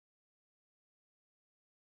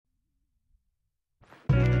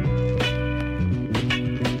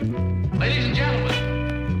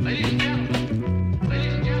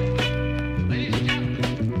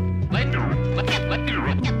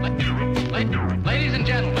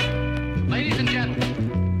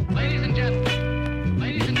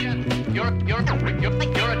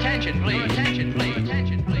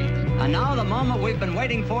we've been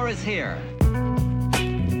waiting for is here.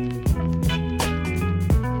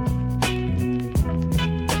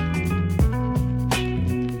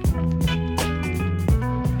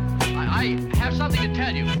 I have something to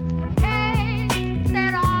tell you. Hey,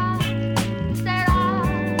 set off, set off.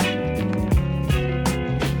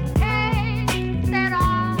 Hey, set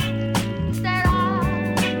off, set off.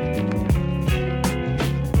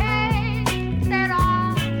 Hey, set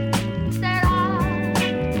off, set off.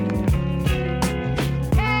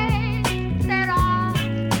 Hey, set off,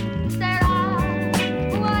 set off.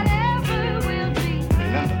 Whatever will be,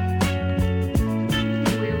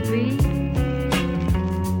 will be.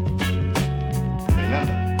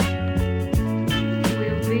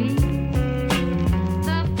 Will be.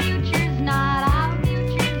 The future's not our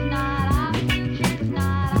future's not our future's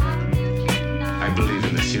not our future's not. I believe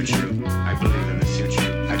in the future. I believe in the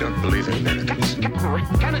future. I don't believe in miracles.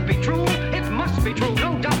 Can it be true? It must be true,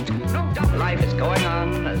 no doubt, no doubt. Life is going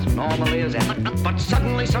on as normally as ever. But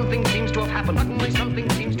suddenly something seems to have happened. Suddenly something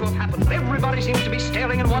seems to have happened. Everybody seems to be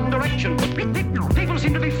staring in one direction. People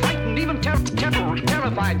seem to be frightened, even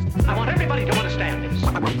terrified. I want everybody to understand this.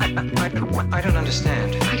 I don't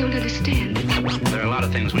understand. I don't understand. There are a lot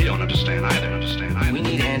of things we don't understand either. We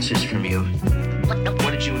need answers from you.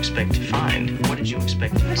 What did you expect to find? What did you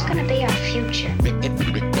expect to What's find? gonna be our future?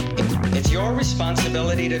 It's your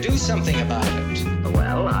responsibility to do something about it.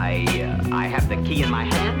 Well, I have the key in my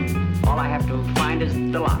hand. All I have to find is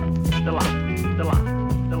the lock. The lock. The lock.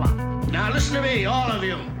 The lock. Now listen to me, all of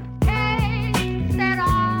you. Hey, set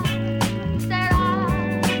off, set off.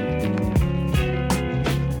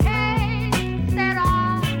 Hey, set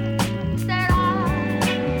off, set off.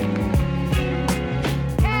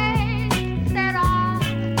 Hey, set off,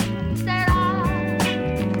 set off.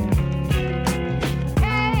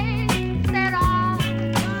 Hey, set off,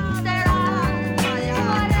 set off.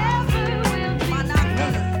 Whatever will be.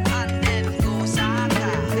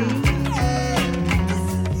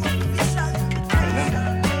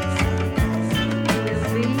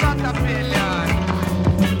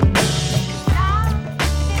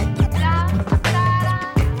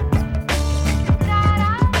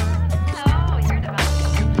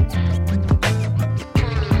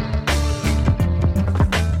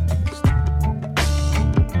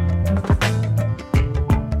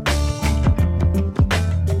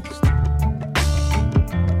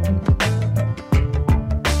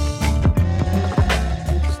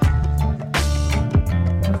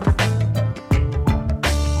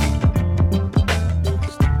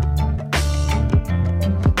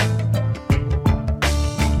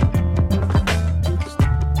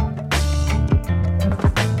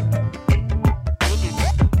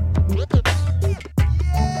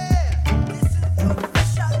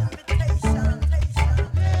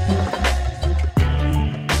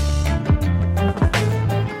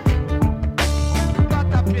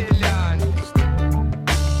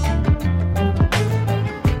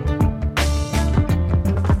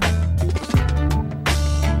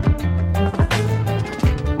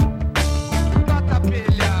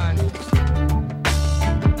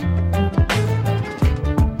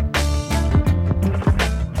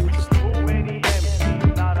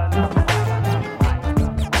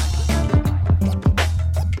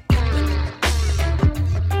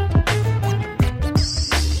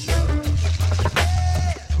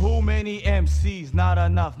 MCs, not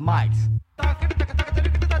enough mics.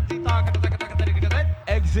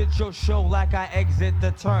 Exit your show like I exit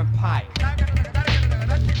the turnpike.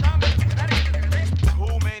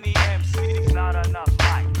 Too many MCs, not enough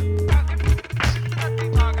mics.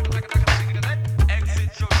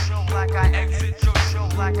 Exit your show like I exit your show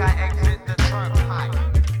like I exit the turnpike.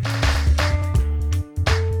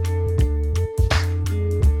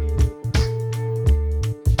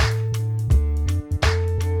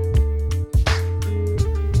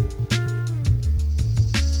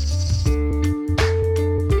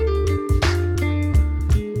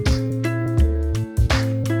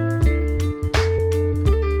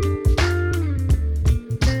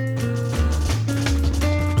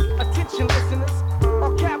 Attention listeners,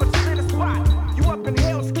 all cabinets in the spot. You up in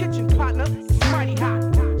Hell's Kitchen pot.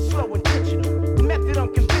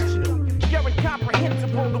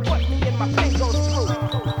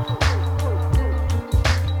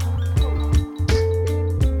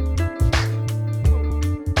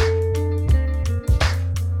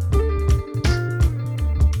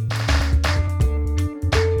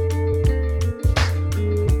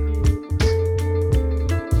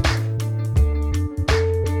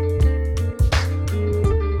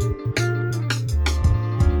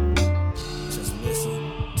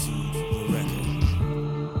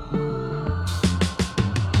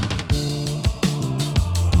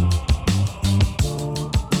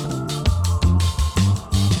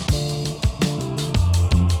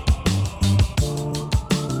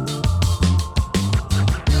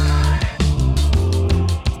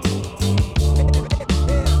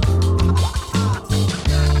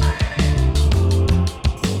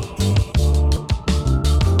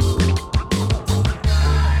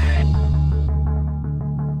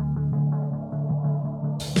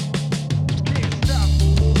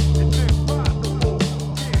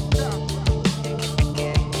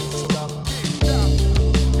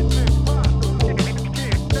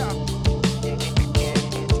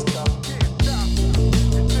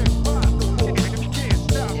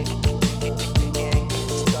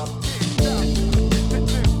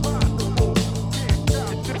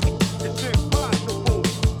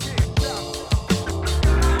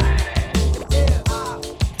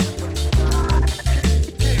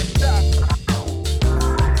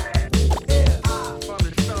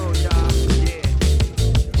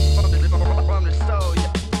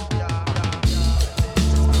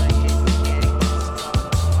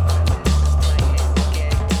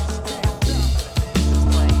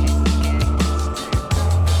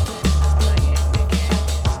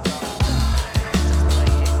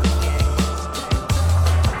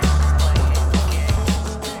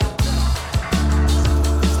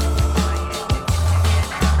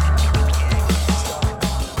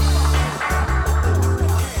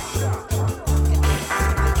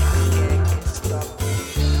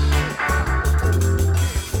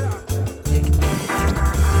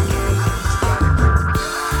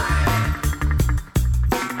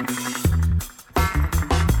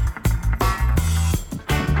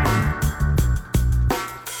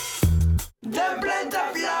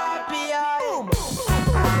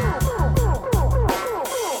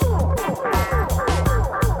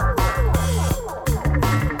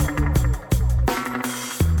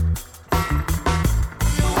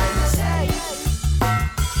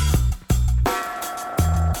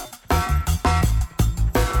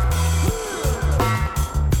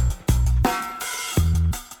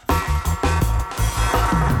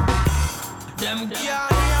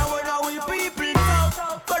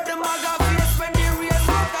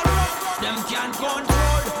 them can't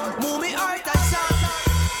control. Move me heart and soul.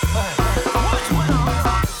 Watch when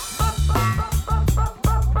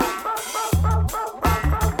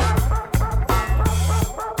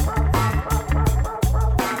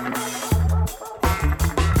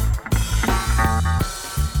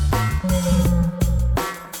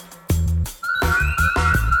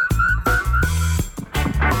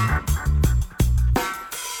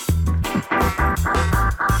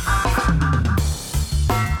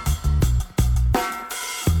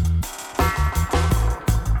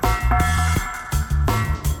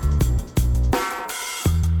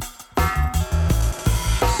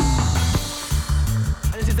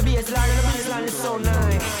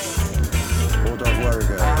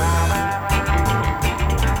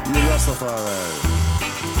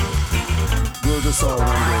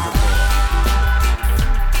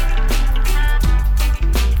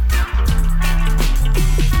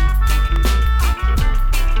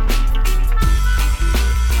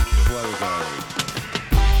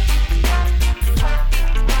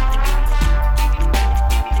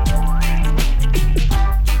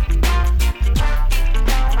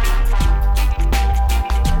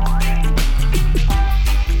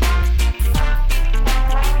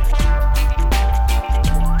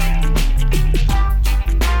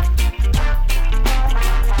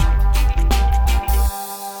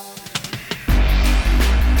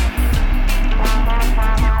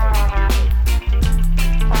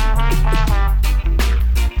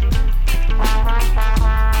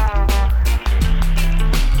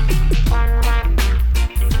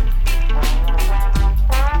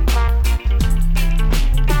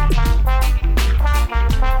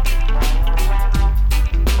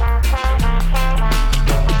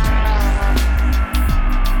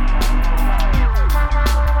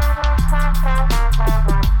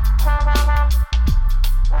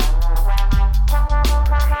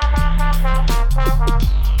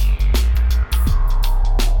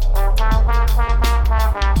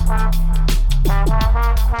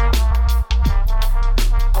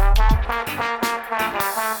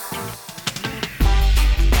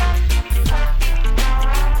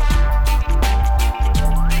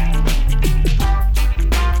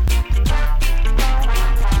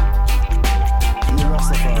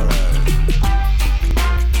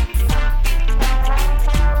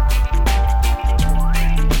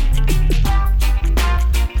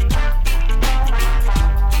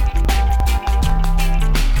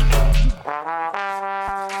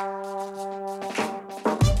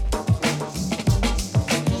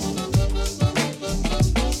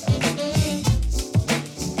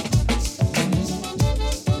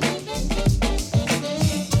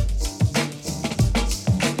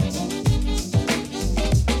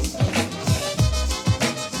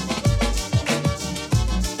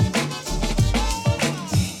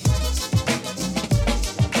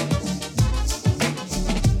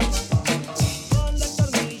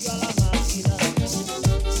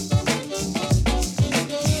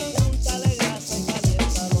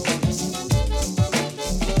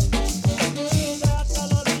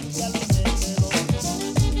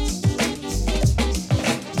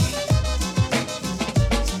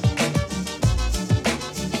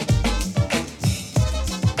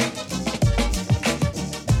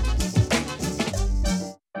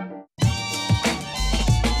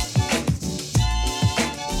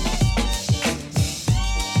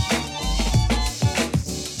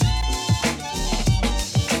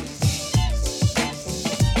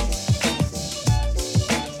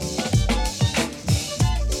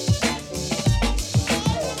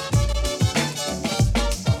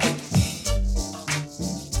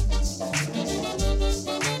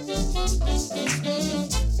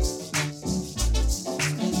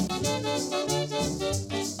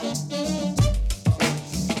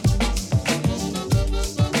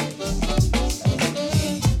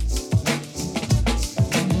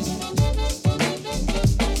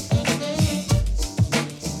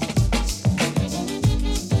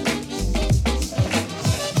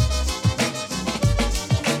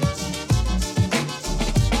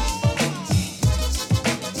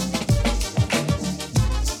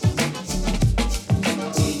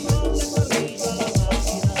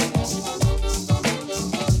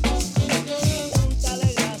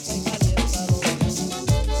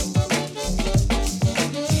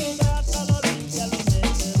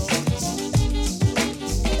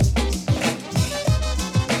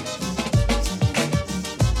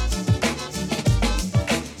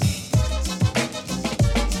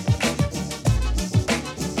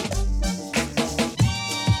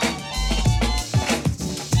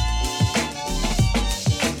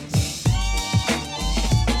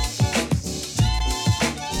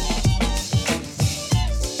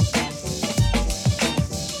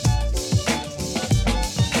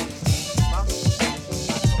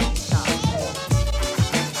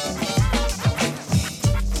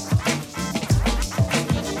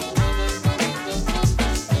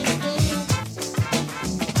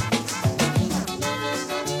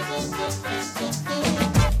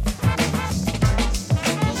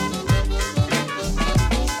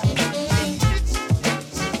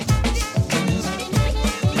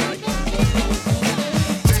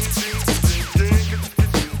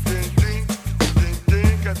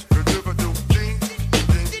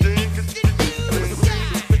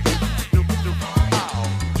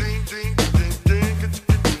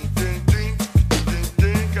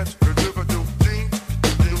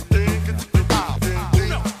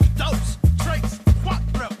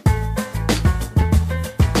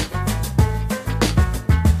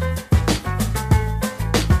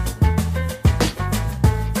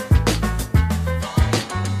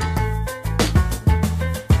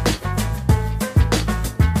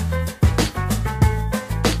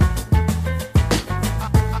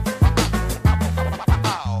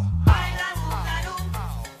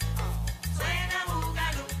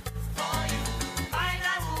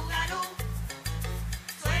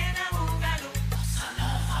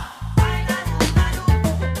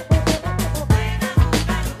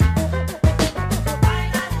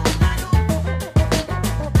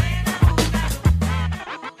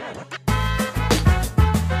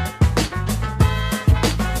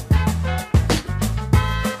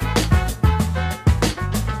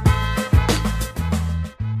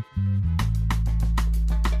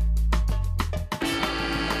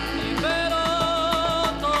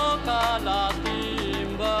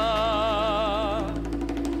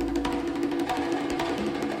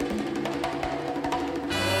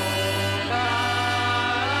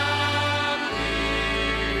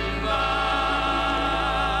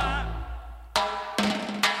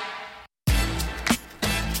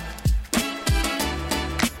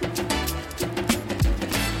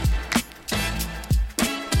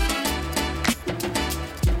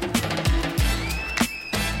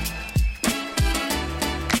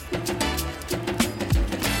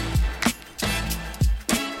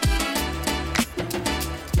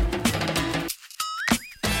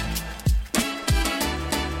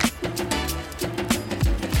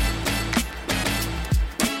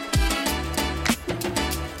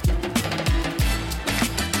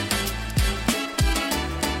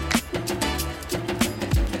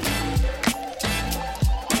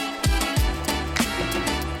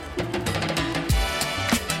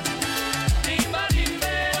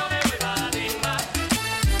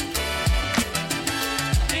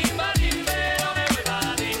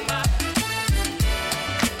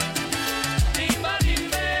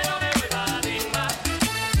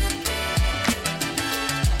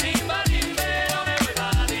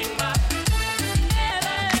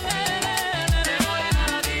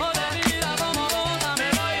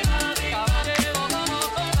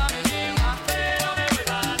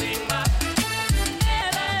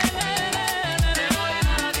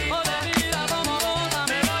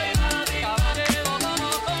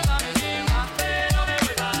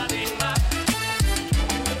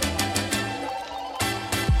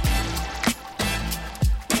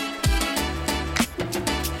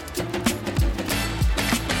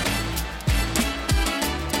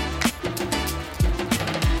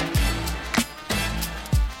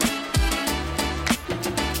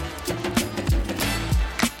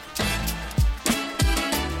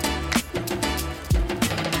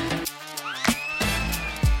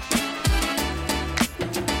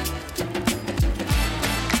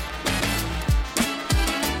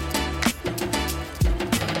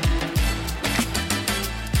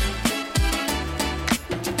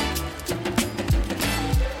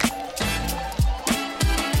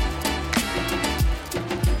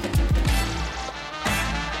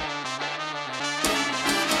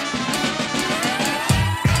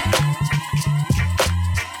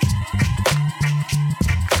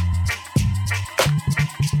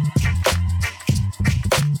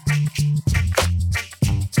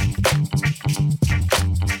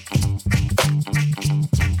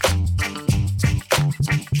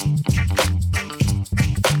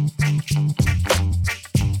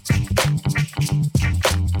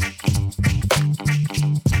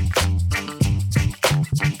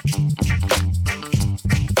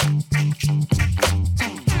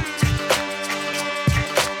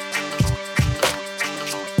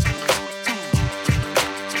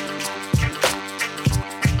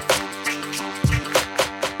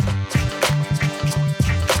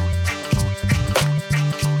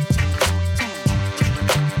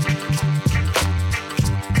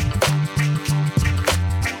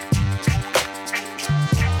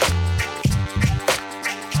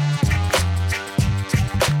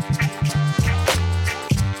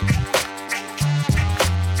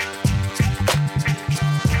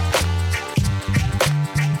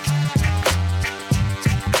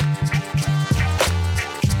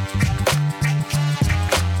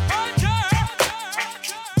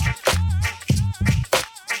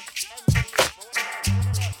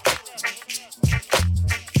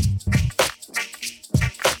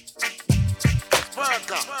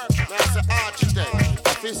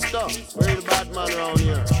Twister, real bad man around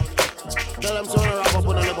here. Tell them soon wrap up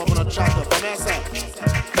on a lip up on a chat up. Come here, sir.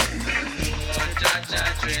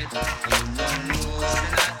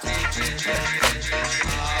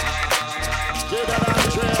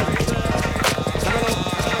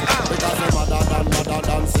 Because they're madder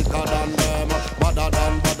than, sicker than them. Madder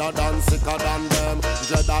than, sicker than them.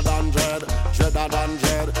 Dreader than dread, dreader than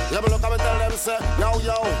dread. Yeah, but look at me tell them, say, yo,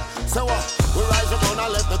 say what? We rise up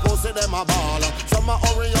and let the go see them a ball. Some a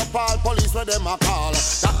hurry up all police where them a call.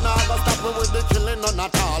 That now gonna stop me with the killing none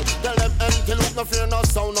at all. Tell them empty look no fear no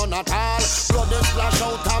sound none at all. Blood is splash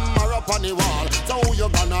out and mar up on the wall. So who you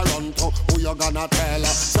gonna run to? Who you gonna tell?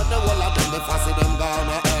 So the whole of them before see them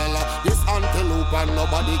gonna hell. This antelope and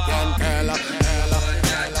nobody can tell.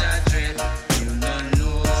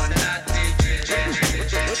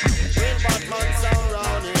 Real bad man sound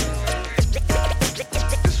round here.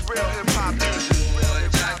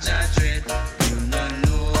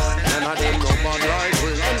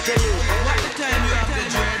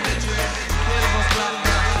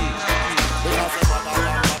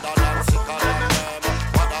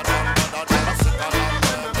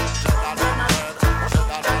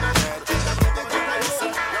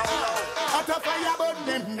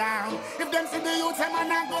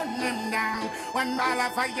 One ball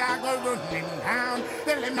of fire go run them down.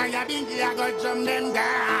 Tell them now you bingy I go jump them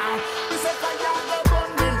down. We say fire go run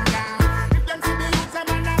them down. If them see the youth them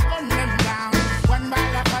and I gun them down. One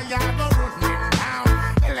ball of fire go run them down.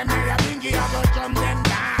 Tell them now you bingy I go jump them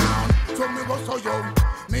down. So me go so young.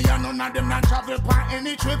 Me and none of them not travel on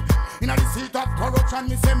any trip. In the seat of corruption,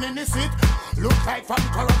 me say many sit. Look like from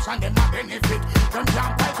corruption, them a benefit. Them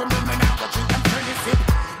can't fight to me now, but you can benefit.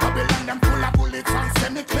 Babylon them full of bullets and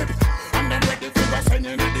semi-clip. And then ready for the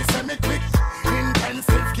sending in the semi-quick.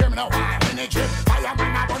 Intensive game, no why energy.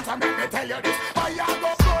 Fireman a bunch and let me tell you this. Fire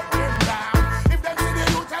go burn them down. If them see the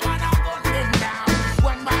youth, them and I gun them down.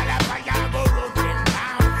 One ball of fire go run them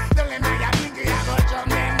down. Tell them I a biggie, I go jump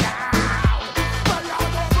them down. Fire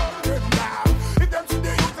go burn them down. If them see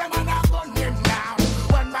the youth, them and I gun them down.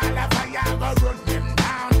 One ball of fire go run them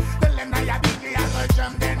down. Tell them I a biggie, I go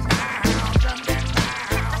jump them down. Jump them down.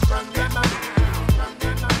 Jump them down.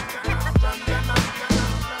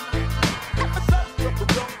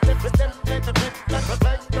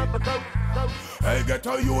 Hey, get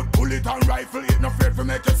a youth, bullet and rifle. It no afraid to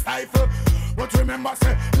make you stifle. But remember,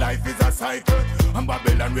 say, life is a cycle. And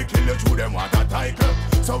Babylon, we kill you through them water title.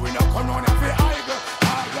 So we no come on and we idle.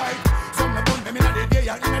 Alright, some me burn them in the day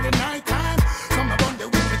and in the night time. Some me burn the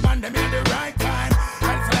wicked man, them in the right time.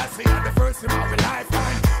 And so I see on the first in our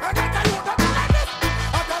lifetime. I got a youth, I'm like this.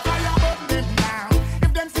 I got fire, burn them down.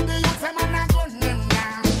 If them see the youth, them and I gun them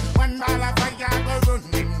down. One ball of fire, go run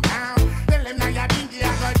them down. Tell them now you bingy, I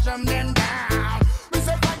go jump them down.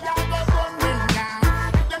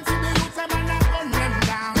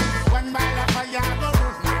 Ball of fire go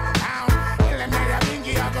run them down. Tell them now you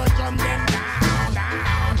bingy, I go jump them down.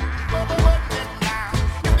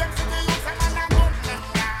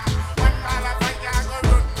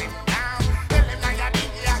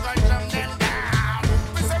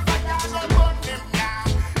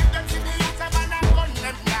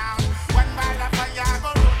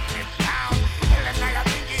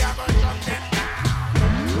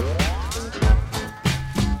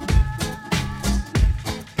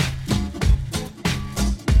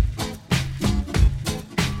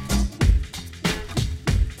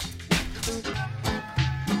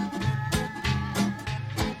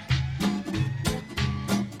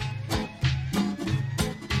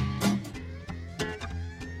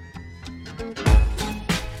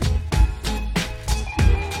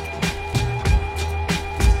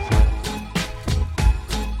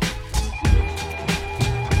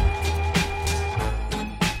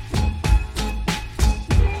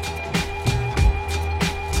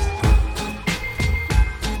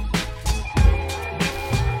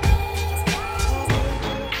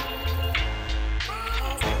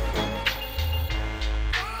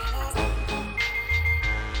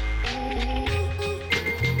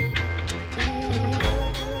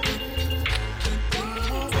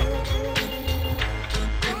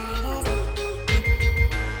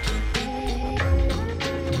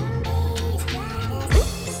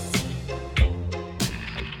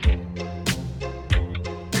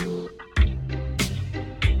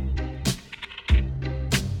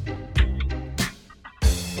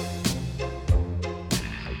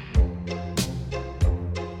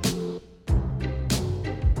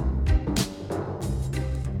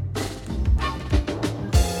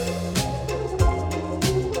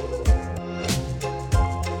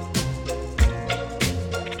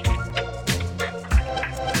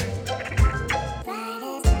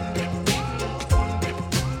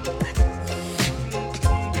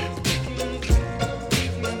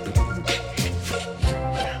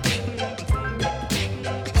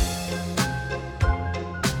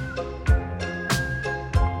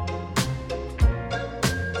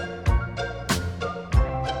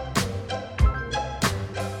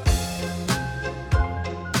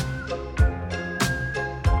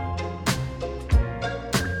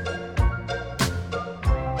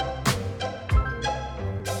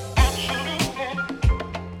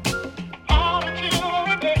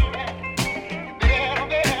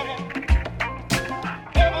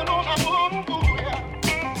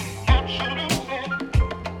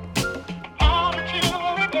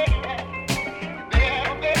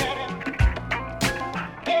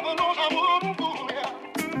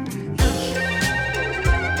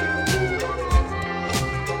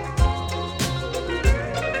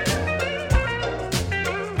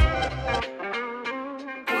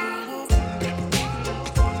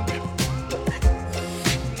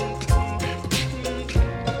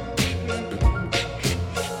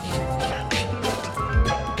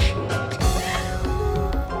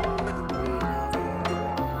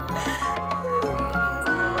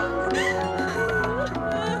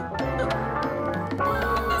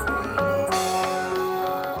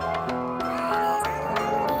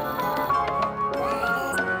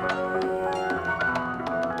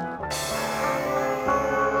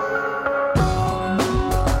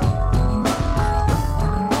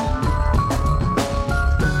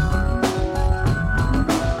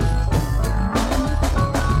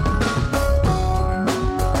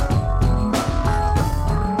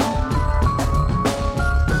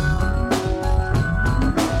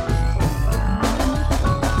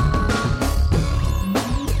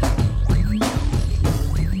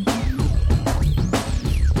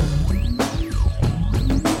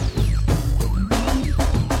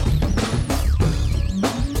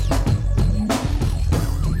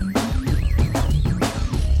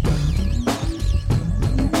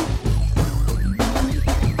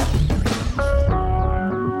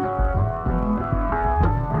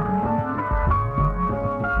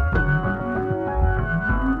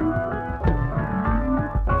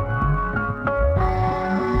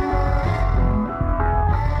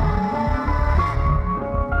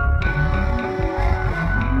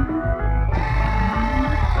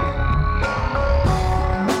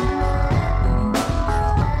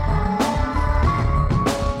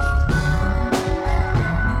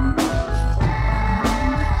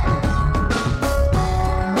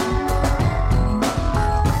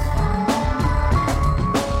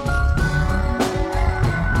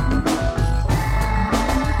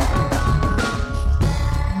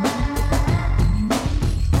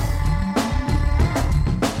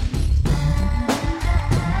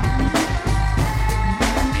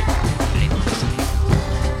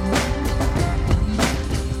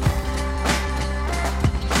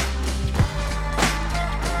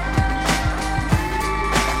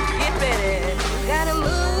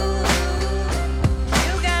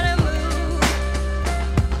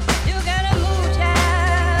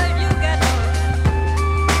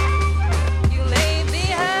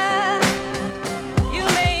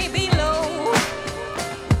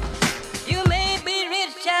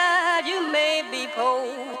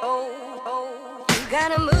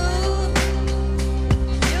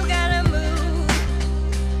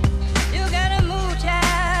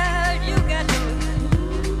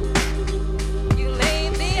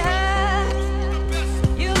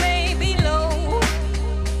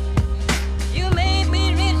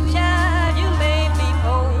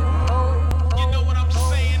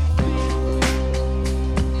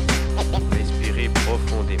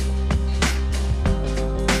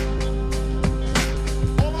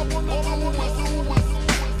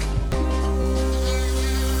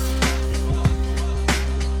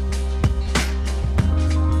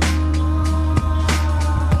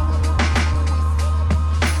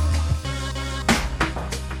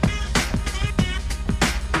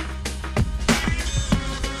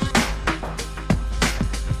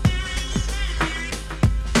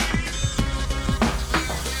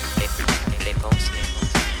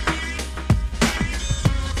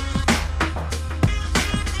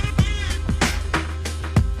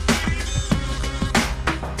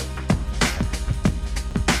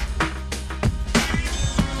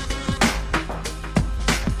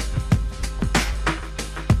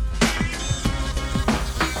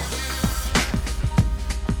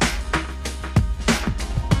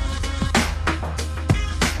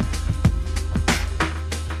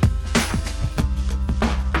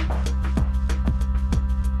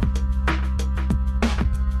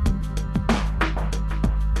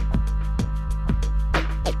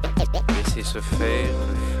 fait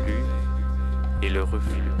reflux et le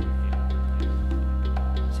reflux.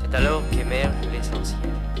 C'est alors qu'émerge l'essentiel,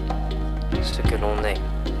 ce que l'on est.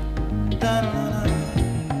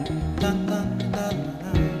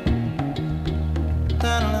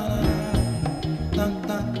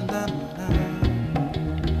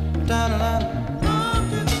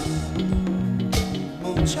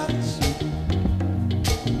 Moonshots,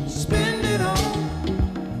 spend it on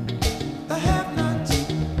the have-nots.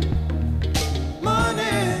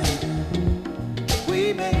 Money,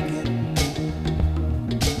 we make it.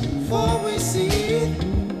 Before we see it,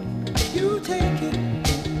 you take it.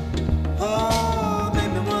 Oh,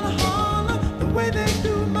 make me wanna holler the way they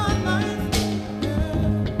do my life. Yeah.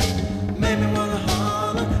 Make me wanna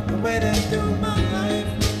holler the way they do my life.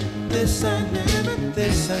 This ain't living,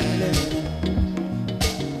 this ain't living.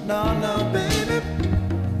 No, no, baby,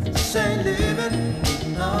 this ain't living.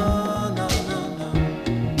 No, no, no, no.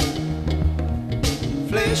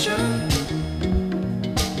 Inflation,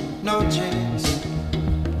 no chance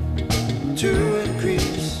to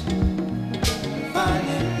increase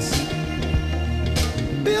finance.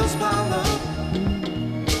 Bills pile up,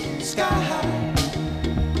 sky high.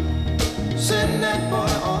 Send that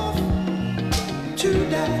boy off to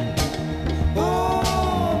die.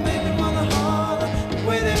 Oh, make me wanna holler the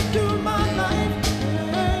way they do my life.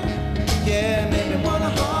 Yeah, make me wanna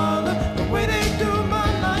holler the way they do my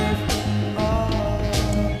life. Oh,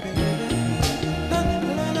 baby. La la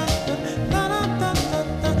la la la la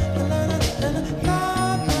la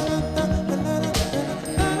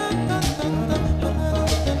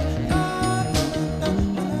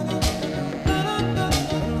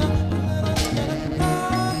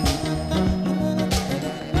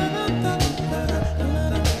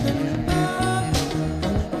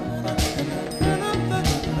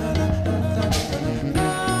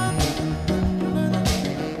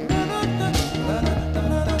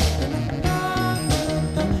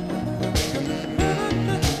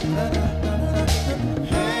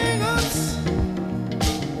hang-ups,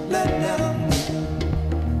 letdowns,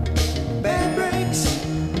 bad breaks,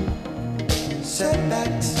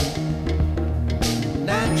 setbacks,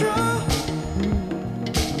 natural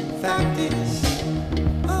fact is